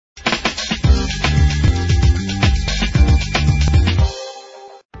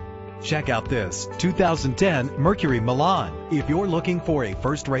Check out this 2010 Mercury Milan. If you're looking for a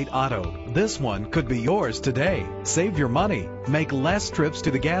first-rate auto, this one could be yours today. Save your money. Make less trips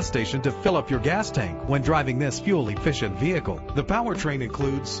to the gas station to fill up your gas tank when driving this fuel-efficient vehicle. The powertrain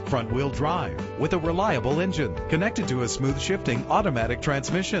includes front-wheel drive with a reliable engine connected to a smooth shifting automatic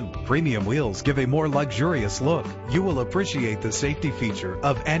transmission. Premium wheels give a more luxurious look. You will appreciate the safety feature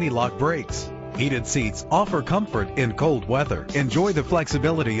of anti-lock brakes. Heated seats offer comfort in cold weather. Enjoy the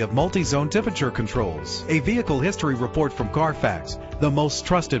flexibility of multi-zone temperature controls. A vehicle history report from Carfax, the most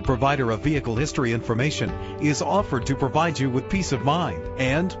trusted provider of vehicle history information, is offered to provide you with peace of mind.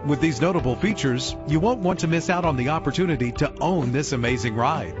 And with these notable features, you won't want to miss out on the opportunity to own this amazing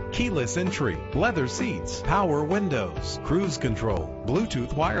ride. Keyless entry, leather seats, power windows, cruise control,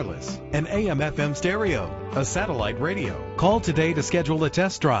 Bluetooth wireless, an AM/FM stereo, a satellite radio. Call today to schedule a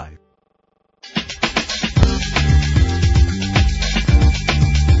test drive.